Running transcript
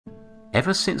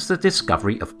Ever since the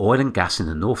discovery of oil and gas in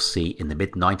the North Sea in the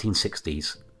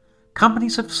mid-1960s,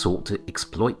 companies have sought to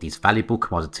exploit these valuable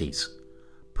commodities,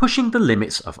 pushing the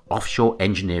limits of offshore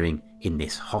engineering in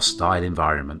this hostile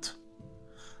environment.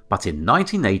 But in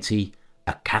 1980,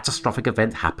 a catastrophic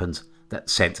event happened that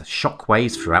sent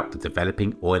shockwaves throughout the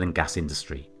developing oil and gas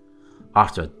industry,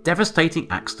 after a devastating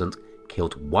accident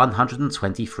killed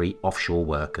 123 offshore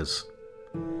workers.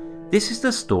 This is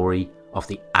the story of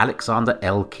the Alexander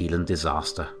Kielland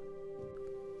disaster.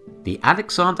 The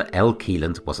Alexander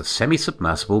Kielland was a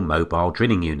semi-submersible mobile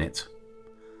drilling unit.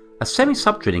 A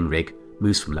semi-sub drilling rig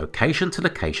moves from location to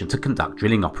location to conduct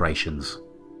drilling operations.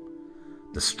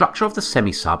 The structure of the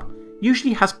semi-sub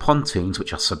usually has pontoons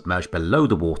which are submerged below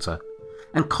the water,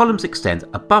 and columns extend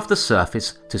above the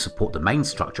surface to support the main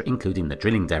structure, including the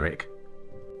drilling derrick.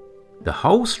 The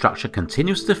whole structure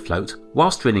continues to float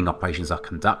whilst drilling operations are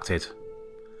conducted.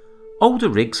 Older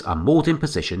rigs are moored in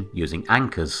position using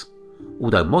anchors,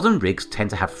 although modern rigs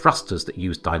tend to have thrusters that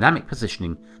use dynamic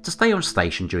positioning to stay on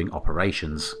station during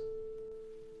operations.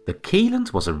 The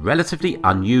Kielland was a relatively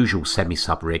unusual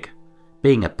semi-sub rig,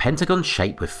 being a pentagon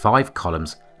shape with 5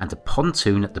 columns and a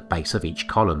pontoon at the base of each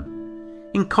column,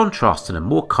 in contrast to the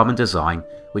more common design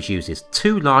which uses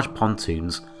 2 large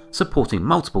pontoons supporting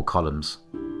multiple columns.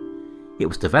 It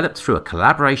was developed through a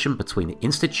collaboration between the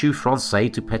Institut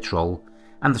Français du Pétrole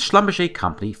and the Schlumberger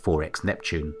company 4X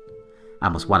Neptune,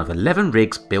 and was one of 11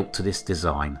 rigs built to this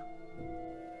design.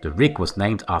 The rig was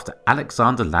named after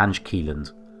Alexander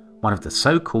Kielland, one of the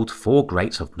so-called 4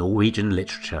 greats of Norwegian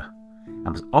literature,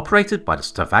 and was operated by the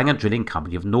Stavanger Drilling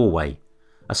Company of Norway,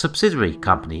 a subsidiary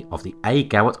company of the A.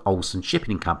 Gowert Olsen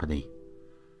Shipping Company.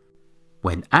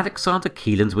 When Alexander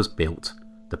Kielland was built,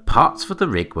 the parts for the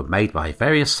rig were made by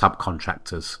various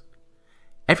subcontractors.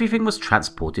 Everything was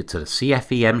transported to the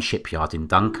CFEM shipyard in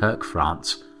Dunkirk,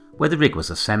 France, where the rig was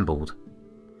assembled.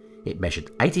 It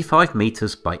measured 85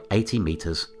 metres by 80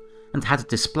 metres and had a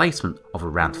displacement of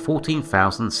around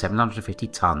 14,750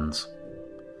 tonnes.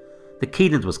 The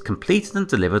Kielland was completed and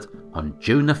delivered on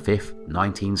June 5,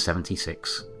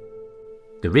 1976.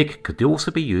 The rig could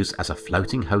also be used as a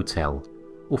floating hotel,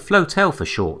 or flotel for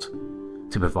short,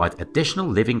 to provide additional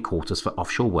living quarters for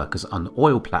offshore workers on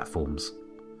oil platforms.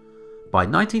 By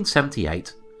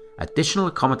 1978, additional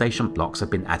accommodation blocks had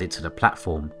been added to the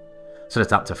platform, so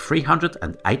that up to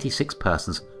 386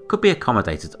 persons could be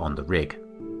accommodated on the rig.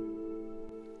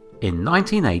 In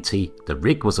 1980, the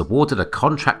rig was awarded a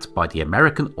contract by the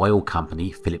American oil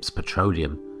company Phillips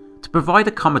Petroleum to provide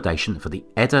accommodation for the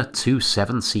Edda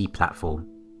 27C platform.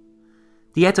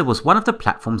 The Edda was one of the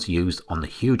platforms used on the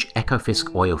huge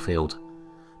Ekofisk oil field,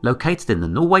 located in the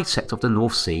Norway sector of the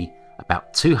North Sea,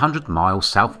 about 200 miles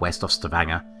southwest of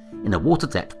Stavanger, in a water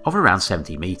depth of around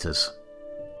 70 metres.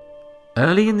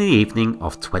 Early in the evening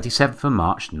of 27th of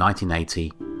March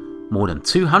 1980, more than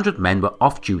 200 men were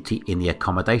off duty in the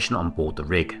accommodation on board the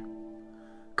rig.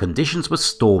 Conditions were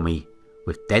stormy,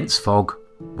 with dense fog,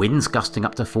 winds gusting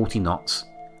up to 40 knots,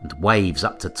 and waves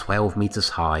up to 12 metres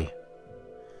high.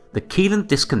 The Kielland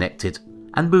disconnected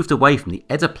and moved away from the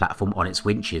Edda platform on its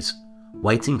winches,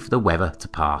 waiting for the weather to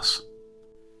pass.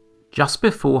 Just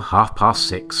before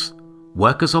 6:30,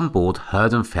 workers on board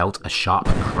heard and felt a sharp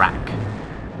crack.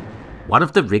 One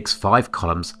of the rig's 5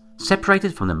 columns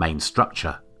separated from the main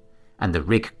structure, and the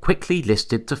rig quickly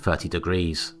listed to 30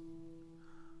 degrees.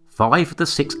 5 of the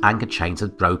 6 anchor chains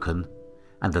had broken,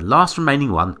 and the last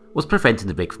remaining one was preventing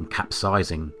the rig from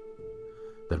capsizing.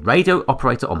 The radio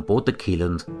operator on board the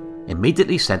Kielland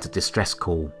immediately sent a distress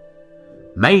call.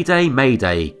 "Mayday,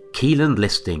 Mayday, Kielland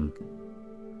listing."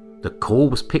 The call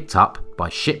was picked up by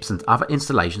ships and other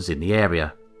installations in the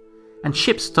area, and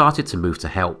ships started to move to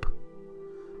help.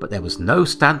 But there was no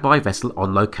standby vessel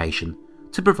on location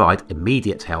to provide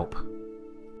immediate help.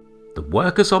 The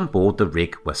workers on board the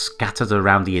rig were scattered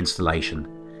around the installation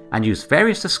and used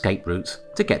various escape routes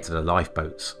to get to the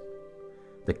lifeboats.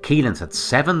 The Kielland had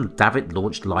 7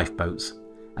 David-launched lifeboats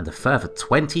and a further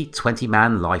 20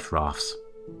 20-man life rafts.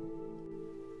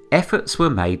 Efforts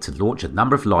were made to launch a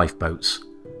number of lifeboats,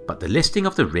 but the listing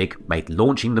of the rig made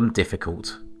launching them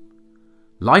difficult.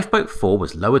 Lifeboat 4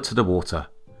 was lowered to the water,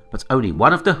 but only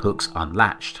one of the hooks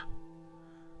unlatched.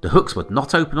 The hooks would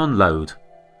not open on load.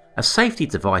 A safety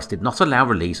device did not allow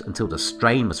release until the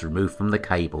strain was removed from the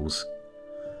cables.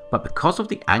 But because of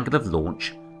the angle of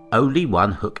launch, only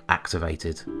one hook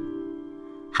activated.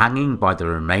 Hanging by the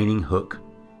remaining hook,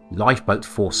 Lifeboat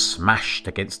 4 smashed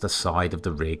against the side of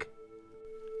the rig.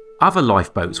 Other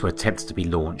lifeboats were attempted to be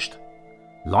launched.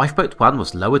 Lifeboat 1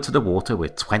 was lowered to the water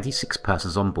with 26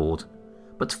 persons on board,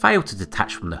 but failed to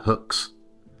detach from the hooks.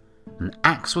 An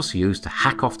axe was used to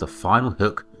hack off the final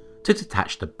hook to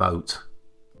detach the boat.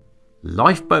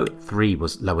 Lifeboat 3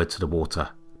 was lowered to the water,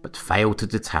 but failed to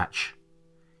detach.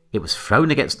 It was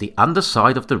thrown against the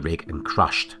underside of the rig and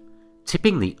crushed,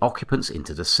 tipping the occupants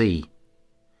into the sea.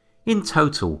 In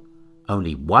total,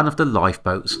 only one of the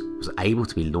lifeboats was able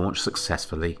to be launched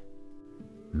successfully.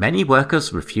 Many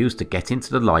workers refused to get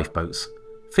into the lifeboats,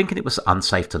 thinking it was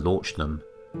unsafe to launch them,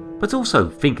 but also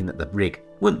thinking that the rig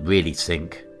wouldn't really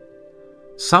sink.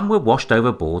 Some were washed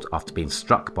overboard after being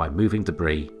struck by moving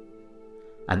debris.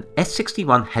 An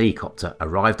S-61 helicopter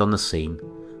arrived on the scene,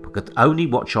 but could only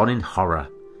watch on in horror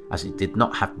as it did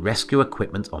not have rescue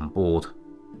equipment on board.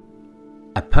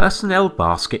 A personnel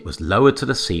basket was lowered to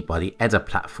the sea by the Edda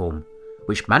platform,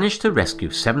 which managed to rescue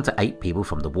 7 to 8 people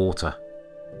from the water.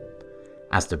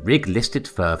 As the rig listed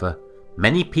further,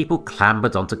 many people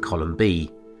clambered onto column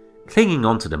B, clinging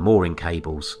onto the mooring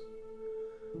cables.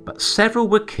 But several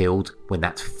were killed when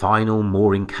that final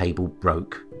mooring cable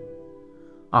broke.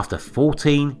 After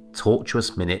 14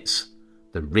 tortuous minutes,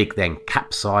 the rig then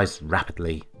capsized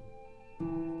rapidly.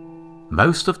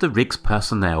 Most of the rig's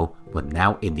personnel were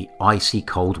now in the icy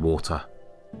cold water.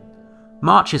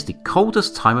 March is the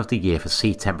coldest time of the year for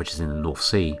sea temperatures in the North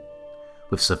Sea,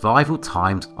 with survival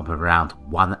times of around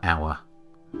 1 hour.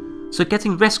 So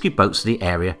getting rescue boats to the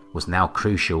area was now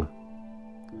crucial.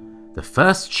 The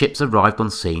first ships arrived on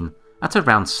scene at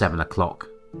around 7 o'clock.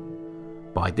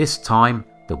 By this time,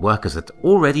 the workers had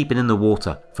already been in the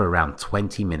water for around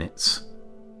 20 minutes.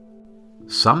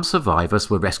 Some survivors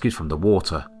were rescued from the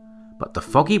water, but the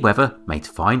foggy weather made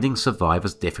finding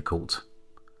survivors difficult.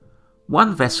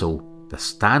 One vessel, the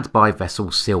standby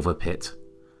vessel Silver Pit,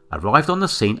 arrived on the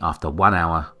scene after 1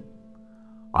 hour.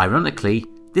 Ironically,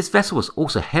 this vessel was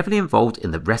also heavily involved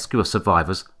in the rescue of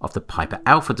survivors of the Piper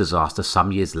Alpha disaster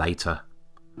some years later.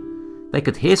 They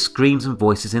could hear screams and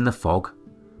voices in the fog,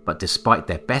 but despite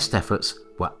their best efforts,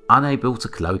 were unable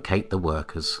to locate the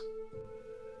workers.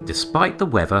 Despite the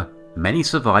weather, many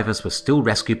survivors were still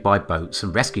rescued by boats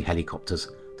and rescue helicopters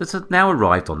that had now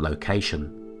arrived on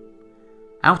location.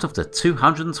 Out of the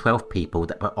 212 people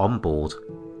that were on board,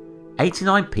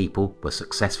 89 people were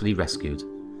successfully rescued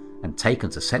and taken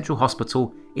to Central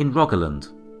Hospital in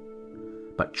Rogaland.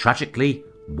 But tragically,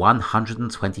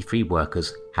 123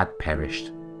 workers had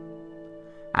perished.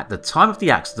 At the time of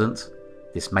the accident,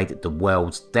 this made it the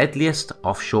world's deadliest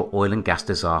offshore oil and gas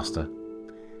disaster,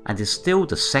 and is still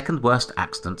the second worst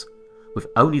accident, with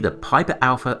only the Piper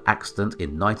Alpha accident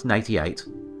in 1988,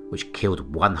 which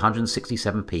killed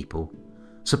 167 people,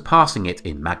 surpassing it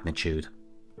in magnitude.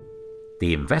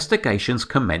 The investigations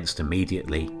commenced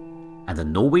immediately, and the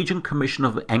Norwegian Commission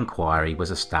of Enquiry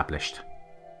was established.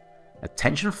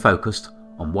 Attention focused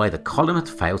on why the column had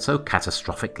failed so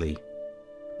catastrophically.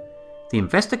 The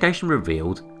investigation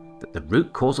revealed that the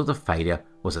root cause of the failure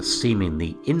was a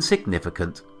seemingly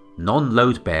insignificant,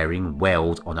 non-load-bearing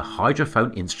weld on a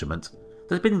hydrophone instrument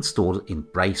that had been installed in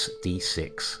brace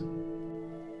D6.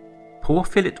 Poor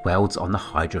fillet welds on the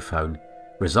hydrophone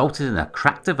resulted in a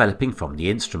crack developing from the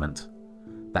instrument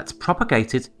that's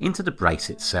propagated into the brace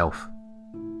itself.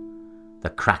 The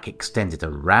crack extended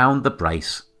around the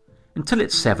brace until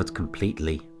it severed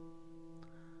completely.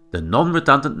 The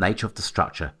non-redundant nature of the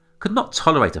structure could not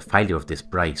tolerate a failure of this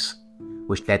brace,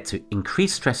 which led to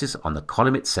increased stresses on the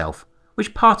column itself,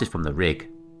 which parted from the rig.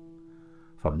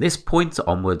 From this point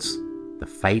onwards, the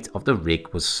fate of the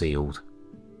rig was sealed.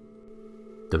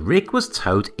 The rig was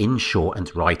towed inshore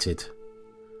and righted.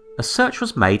 A search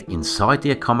was made inside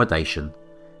the accommodation,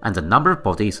 and a number of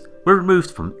bodies were removed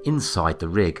from inside the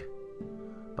rig.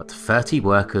 But 30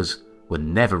 workers were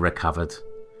never recovered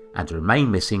and remain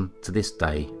missing to this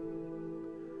day.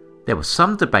 There was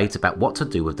some debate about what to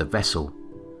do with the vessel,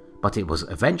 but it was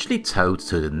eventually towed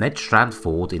to the Nedstrand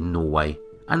Ford in Norway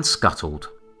and scuttled.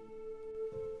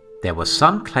 There were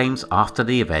some claims after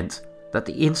the event that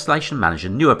the installation manager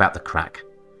knew about the crack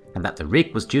and that the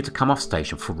rig was due to come off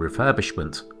station for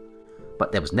refurbishment,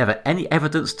 but there was never any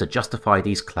evidence to justify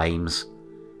these claims,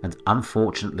 and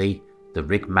unfortunately the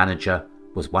rig manager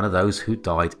was one of those who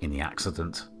died in the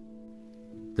accident.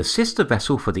 The sister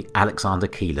vessel for the Alexander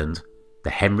Kielland, the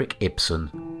Henrik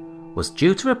Ibsen, was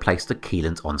due to replace the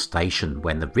Kielland on station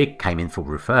when the rig came in for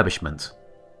refurbishment.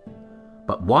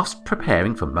 But whilst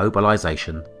preparing for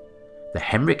mobilisation, the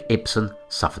Henrik Ibsen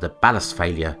suffered a ballast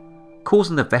failure,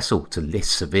 causing the vessel to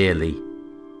list severely.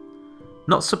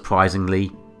 Not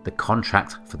surprisingly, the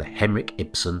contract for the Henrik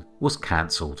Ibsen was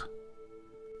cancelled.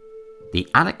 The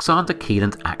Alexander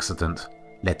Kielland accident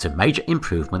led to major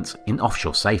improvements in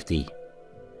offshore safety.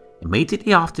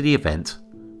 Immediately after the event,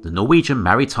 the Norwegian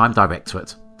Maritime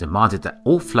Directorate demanded that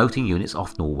all floating units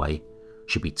off Norway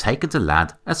should be taken to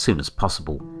land as soon as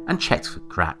possible and checked for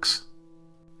cracks.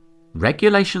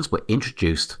 Regulations were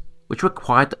introduced which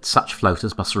required that such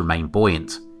floaters must remain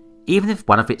buoyant, even if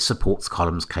one of its support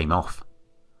columns came off,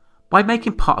 by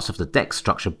making parts of the deck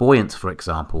structure buoyant, for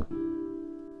example.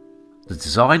 The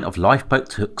design of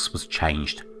lifeboat hooks was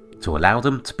changed to allow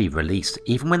them to be released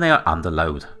even when they are under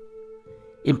load.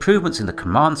 Improvements in the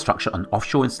command structure on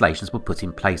offshore installations were put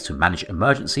in place to manage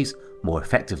emergencies more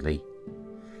effectively,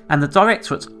 and the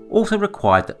Directorate also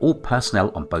required that all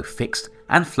personnel on both fixed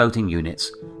and floating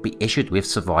units be issued with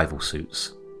survival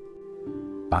suits.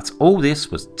 But all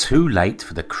this was too late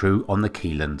for the crew on the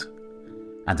Kielland,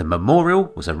 and a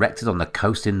memorial was erected on the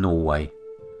coast in Norway,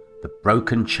 the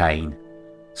Broken Chain,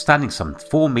 standing some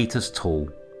 4 meters tall,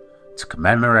 to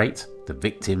commemorate the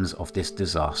victims of this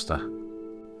disaster.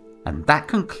 And that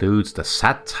concludes the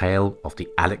sad tale of the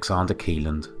Alexander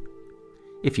Kielland.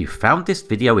 If you found this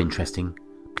video interesting,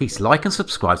 please like and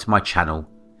subscribe to my channel,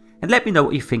 and let me know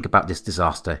what you think about this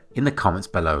disaster in the comments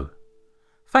below.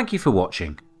 Thank you for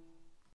watching.